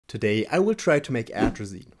Today I will try to make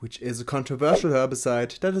atrazine, which is a controversial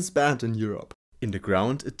herbicide that is banned in Europe. In the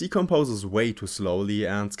ground it decomposes way too slowly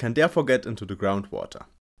and can therefore get into the groundwater.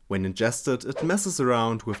 When ingested, it messes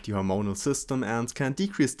around with the hormonal system and can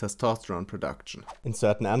decrease testosterone production. In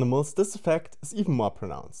certain animals this effect is even more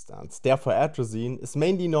pronounced, and therefore atrazine is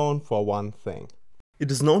mainly known for one thing.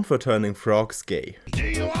 It is known for turning frogs gay. Do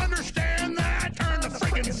you understand that? Turn the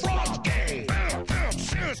friggin' frogs gay!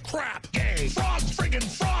 Serious crap! Gay! Frogs friggin'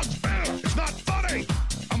 frogs! It's not funny!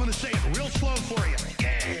 I'm gonna say it real slow for you.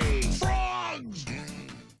 Gay! Frogs!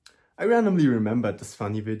 I randomly remembered this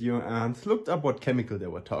funny video and looked up what chemical they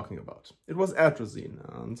were talking about. It was atrazine,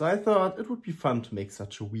 and I thought it would be fun to make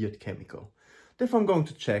such a weird chemical. Therefore I'm going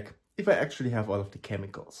to check if I actually have all of the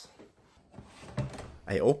chemicals.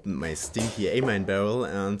 I opened my stinky amine barrel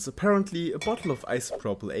and apparently a bottle of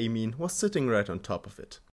isopropyl amine was sitting right on top of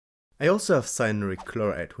it. I also have cyanuric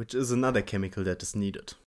chloride, which is another chemical that is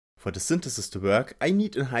needed. For the synthesis to work, I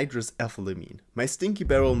need anhydrous ethylamine. My stinky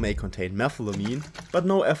barrel may contain methylamine, but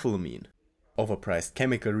no ethylamine. Overpriced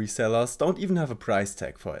chemical resellers don't even have a price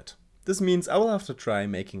tag for it. This means I will have to try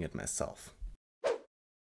making it myself.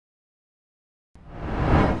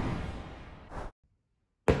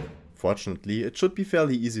 Fortunately, it should be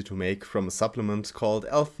fairly easy to make from a supplement called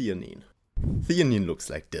L-theanine. Theanine looks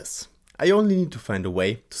like this. I only need to find a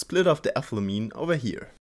way to split off the ethylamine over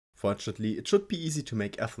here. Fortunately, it should be easy to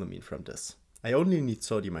make ethylamine from this. I only need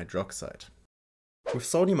sodium hydroxide. With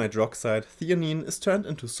sodium hydroxide, theanine is turned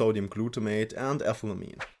into sodium glutamate and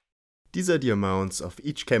ethylamine. These are the amounts of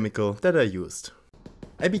each chemical that I used.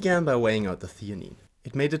 I began by weighing out the theanine.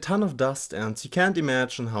 It made a ton of dust and you can't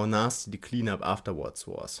imagine how nasty the cleanup afterwards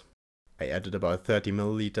was. I added about 30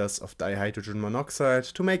 milliliters of dihydrogen monoxide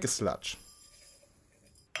to make a sludge.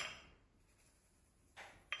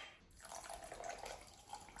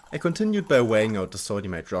 I continued by weighing out the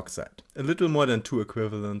sodium hydroxide. A little more than 2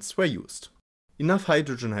 equivalents were used. Enough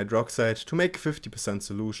hydrogen hydroxide to make a 50%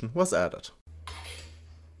 solution was added.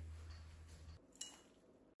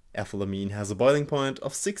 Ethylamine has a boiling point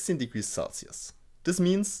of 16 degrees Celsius. This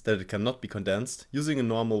means that it cannot be condensed using a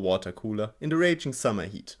normal water cooler in the raging summer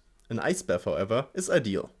heat. An ice bath, however, is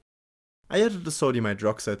ideal. I added the sodium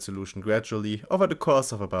hydroxide solution gradually over the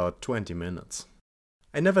course of about 20 minutes.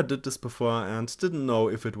 I never did this before and didn't know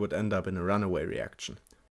if it would end up in a runaway reaction.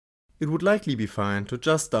 It would likely be fine to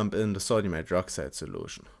just dump in the sodium hydroxide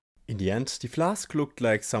solution. In the end, the flask looked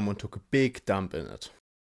like someone took a big dump in it.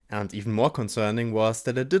 And even more concerning was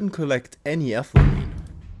that I didn't collect any ethylamine.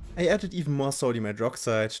 I added even more sodium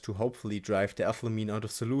hydroxide to hopefully drive the ethylamine out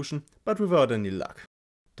of solution, but without any luck.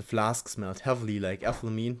 The flask smelled heavily like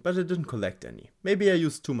ethylamine, but I didn't collect any. Maybe I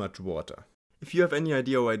used too much water. If you have any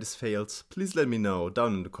idea why this failed, please let me know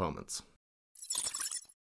down in the comments.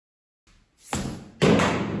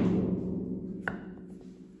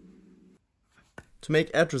 To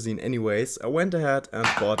make atrazine anyways, I went ahead and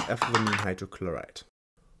bought ethylamine hydrochloride.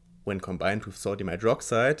 When combined with sodium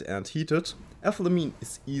hydroxide and heated, ethylamine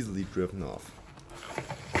is easily driven off.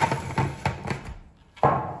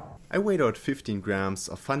 I weighed out 15 grams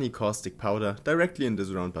of funny caustic powder directly in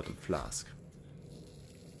this round bottom flask.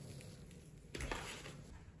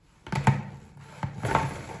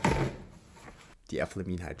 The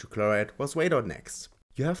ethylamine hydrochloride was weighed out next.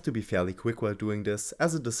 You have to be fairly quick while doing this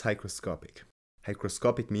as it is hygroscopic.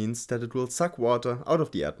 Hygroscopic means that it will suck water out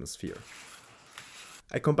of the atmosphere.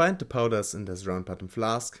 I combined the powders in this round bottom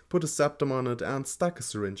flask, put a septum on it and stuck a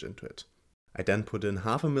syringe into it. I then put in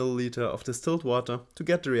half a milliliter of distilled water to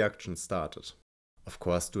get the reaction started. Of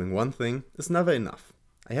course, doing one thing is never enough.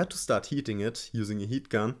 I had to start heating it using a heat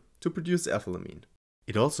gun to produce ethylamine.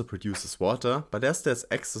 It also produces water, but as there's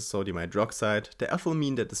excess sodium hydroxide, the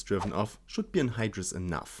ethylamine that is driven off should be anhydrous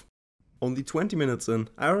enough. Only 20 minutes in,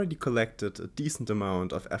 I already collected a decent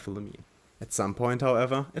amount of ethylamine. At some point,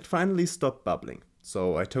 however, it finally stopped bubbling,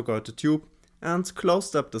 so I took out the tube and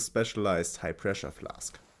closed up the specialized high pressure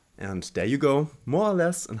flask. And there you go, more or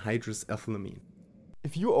less anhydrous ethylamine.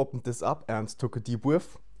 If you opened this up and took a deep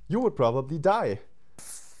whiff, you would probably die.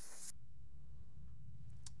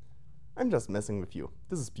 I'm just messing with you.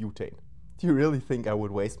 This is butane. Do you really think I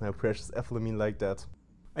would waste my precious ethylamine like that?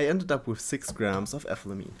 I ended up with 6 grams of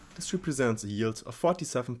ethylamine. This represents a yield of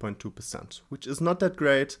 47.2%, which is not that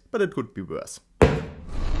great, but it could be worse.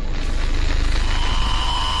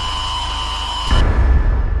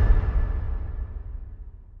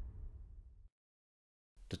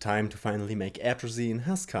 The time to finally make atrazine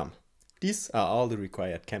has come. These are all the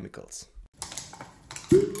required chemicals.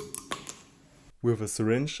 With a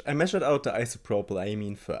syringe, I measured out the isopropyl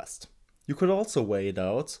amine first. You could also weigh it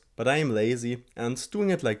out, but I am lazy and doing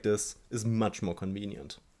it like this is much more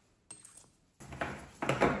convenient.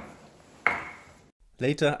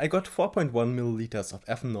 Later I got 4.1 milliliters of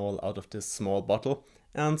ethanol out of this small bottle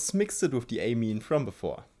and mixed it with the amine from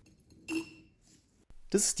before.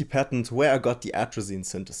 This is the patent where I got the atrazine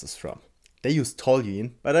synthesis from. They use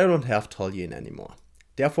toluene, but I don't have toluene anymore.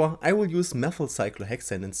 Therefore I will use methyl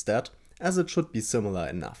cyclohexane instead, as it should be similar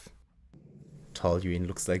enough. Toluene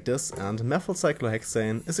looks like this and methyl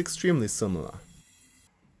cyclohexane is extremely similar.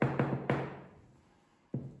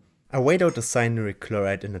 I weighed out the cyanuric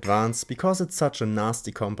chloride in advance because it's such a nasty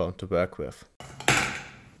compound to work with.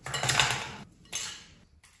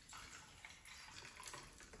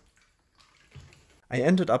 I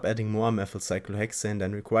ended up adding more methyl cyclohexane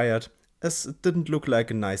than required, as it didn't look like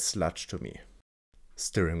a nice sludge to me.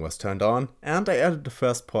 Stirring was turned on and I added the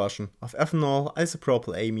first portion of ethanol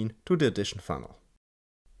isopropyl amine to the addition funnel.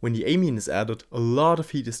 When the amine is added, a lot of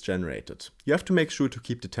heat is generated. You have to make sure to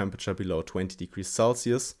keep the temperature below 20 degrees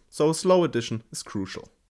Celsius, so a slow addition is crucial.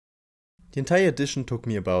 The entire addition took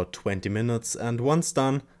me about 20 minutes and once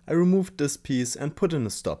done, I removed this piece and put in a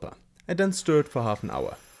stopper. I then stirred for half an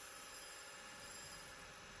hour.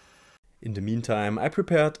 In the meantime, I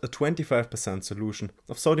prepared a 25% solution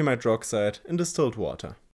of sodium hydroxide in distilled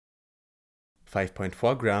water.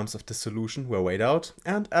 5.4 grams of this solution were weighed out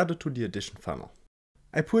and added to the addition funnel.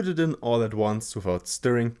 I put it in all at once without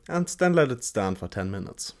stirring and then let it stand for 10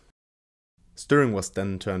 minutes. Stirring was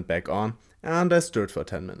then turned back on and I stirred for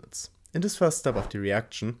 10 minutes. In this first step of the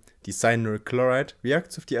reaction, the cyanuric chloride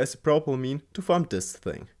reacts with the isopropylamine to form this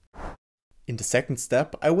thing. In the second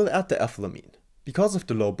step, I will add the ethylamine. Because of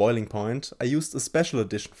the low boiling point, I used a special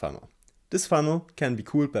addition funnel. This funnel can be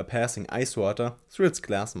cooled by passing ice water through its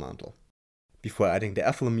glass mantle. Before adding the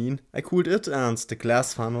ethylamine, I cooled it and the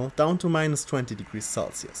glass funnel down to minus 20 degrees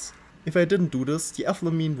Celsius. If I didn't do this, the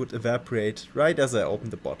ethylamine would evaporate right as I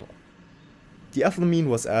opened the bottle. The ethylamine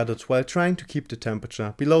was added while trying to keep the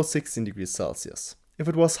temperature below 16 degrees Celsius. If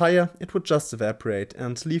it was higher, it would just evaporate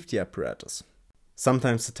and leave the apparatus.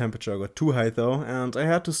 Sometimes the temperature got too high though, and I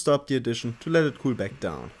had to stop the addition to let it cool back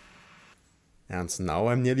down. And now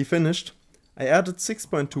I'm nearly finished. I added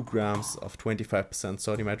 6.2 grams of 25%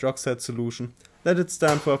 sodium hydroxide solution, let it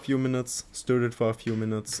stand for a few minutes, stirred it for a few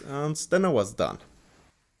minutes, and then I was done.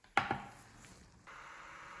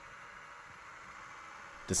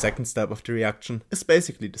 The second step of the reaction is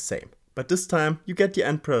basically the same, but this time you get the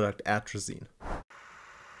end product atrazine.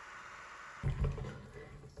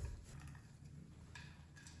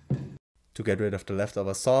 To get rid of the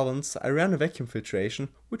leftover solvents, I ran a vacuum filtration,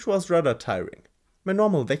 which was rather tiring. My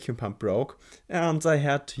normal vacuum pump broke and I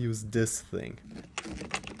had to use this thing.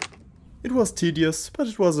 It was tedious, but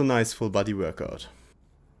it was a nice full body workout.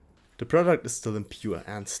 The product is still impure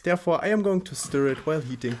and therefore I am going to stir it while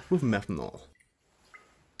heating with methanol.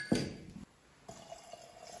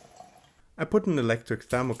 I put an electric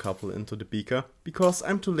thermocouple into the beaker because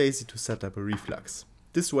I'm too lazy to set up a reflux.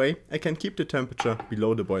 This way I can keep the temperature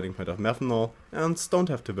below the boiling point of methanol and don't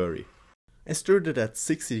have to worry. I stirred it at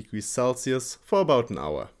 60 degrees Celsius for about an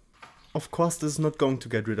hour. Of course this is not going to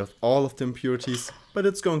get rid of all of the impurities, but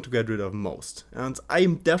it's going to get rid of most, and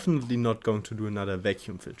I'm definitely not going to do another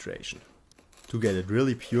vacuum filtration. To get it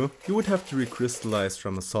really pure, you would have to recrystallize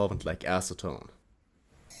from a solvent like acetone.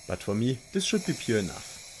 But for me, this should be pure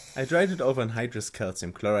enough. I dried it over anhydrous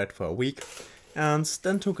calcium chloride for a week, and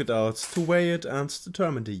then took it out to weigh it and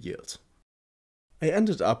determine the yield. I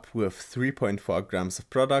ended up with 3.4 grams of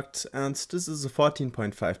product, and this is a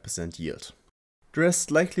 14.5% yield. The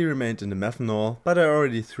rest likely remained in the methanol, but I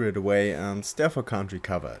already threw it away and therefore can't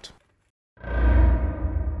recover it.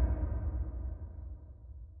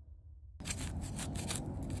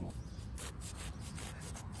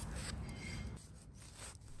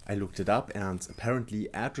 I looked it up and apparently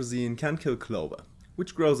atrazine can kill clover,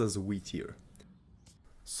 which grows as a weed here.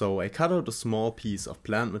 So I cut out a small piece of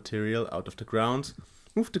plant material out of the ground,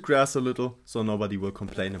 moved the grass a little so nobody will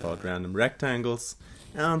complain about random rectangles,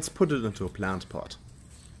 and put it into a plant pot.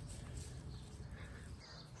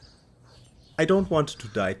 I don't want it to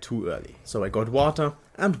die too early, so I got water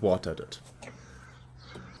and watered it.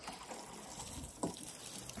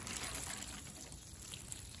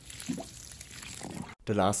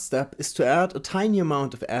 The last step is to add a tiny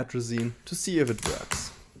amount of atrazine to see if it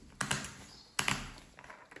works.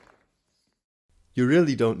 You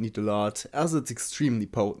really don't need a lot, as it's extremely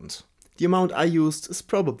potent. The amount I used is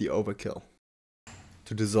probably overkill.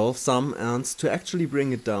 To dissolve some and to actually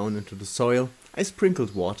bring it down into the soil, I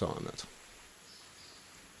sprinkled water on it.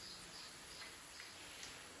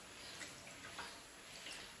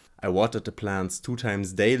 I watered the plants 2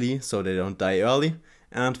 times daily so they don't die early,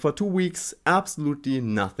 and for 2 weeks absolutely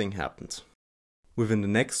nothing happened. Within the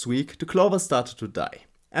next week the clover started to die.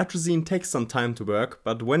 Atrazine takes some time to work,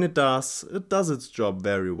 but when it does its job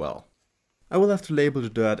very well. I will have to label the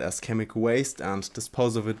dirt as chemical waste and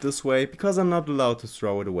dispose of it this way because I'm not allowed to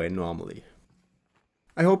throw it away normally.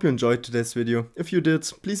 I hope you enjoyed today's video. If you did,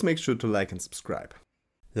 please make sure to like and subscribe.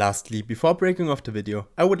 Lastly, before breaking off the video,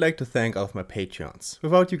 I would like to thank all of my Patreons.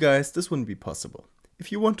 Without you guys, this wouldn't be possible.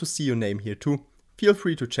 If you want to see your name here too, feel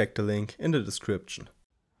free to check the link in the description.